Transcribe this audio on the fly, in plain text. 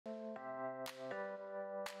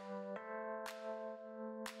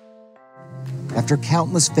After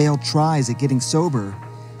countless failed tries at getting sober,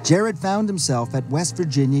 Jared found himself at West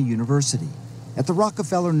Virginia University at the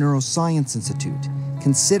Rockefeller Neuroscience Institute,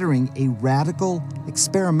 considering a radical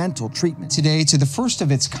experimental treatment. Today to the first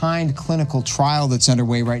of its kind clinical trial that's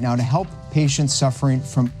underway right now to help patients suffering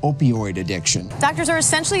from opioid addiction. Doctors are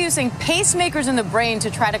essentially using pacemakers in the brain to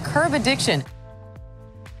try to curb addiction.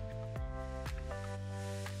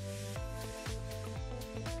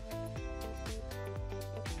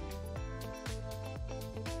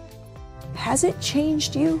 Has it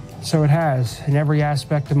changed you? So it has. In every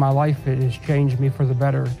aspect of my life, it has changed me for the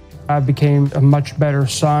better. I became a much better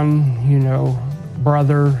son,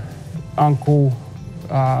 brother, uncle,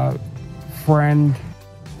 friend.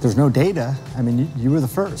 There's no data. I mean, you were the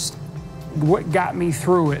first. What got me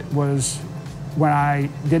through it was when I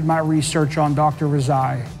did my research on Dr.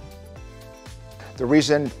 Rezai. The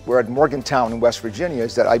reason we're at Morgantown in West Virginia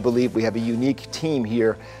is that I believe we have a unique team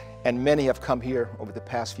here, and many have come here over the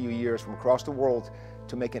past few years from across the world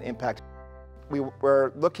to make an impact.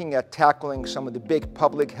 We're looking at tackling some of the big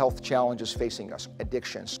public health challenges facing us: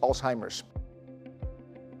 addictions, Alzheimer's.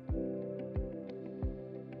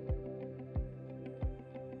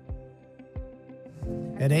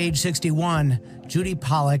 At age 61, Judy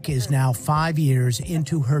Pollack is now 5 years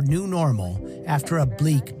into her new normal after a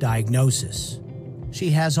bleak diagnosis.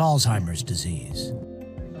 She has Alzheimer's disease.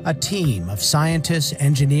 A team of scientists,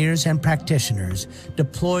 engineers, and practitioners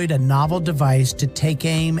deployed a novel device to take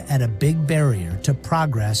aim at a big barrier to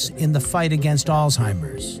progress in the fight against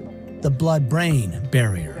Alzheimer's, the blood-brain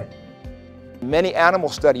barrier. Many animal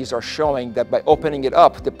studies are showing that by opening it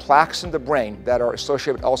up, the plaques in the brain that are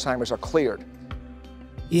associated with Alzheimer's are cleared.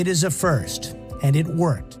 It is a first, and it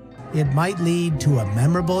worked. It might lead to a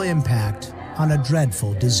memorable impact on a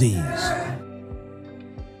dreadful disease.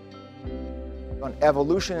 An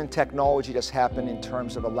evolution in technology that's happened in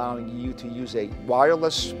terms of allowing you to use a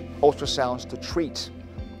wireless ultrasounds to treat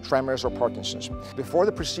tremors or Parkinson's. Before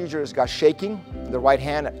the procedure got shaking in the right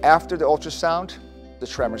hand, after the ultrasound, the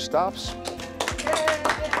tremor stops.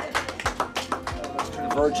 It's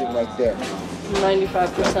converging right there.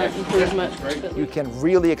 95% improvement. You can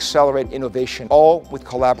really accelerate innovation, all with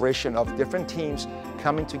collaboration of different teams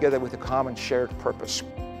coming together with a common shared purpose.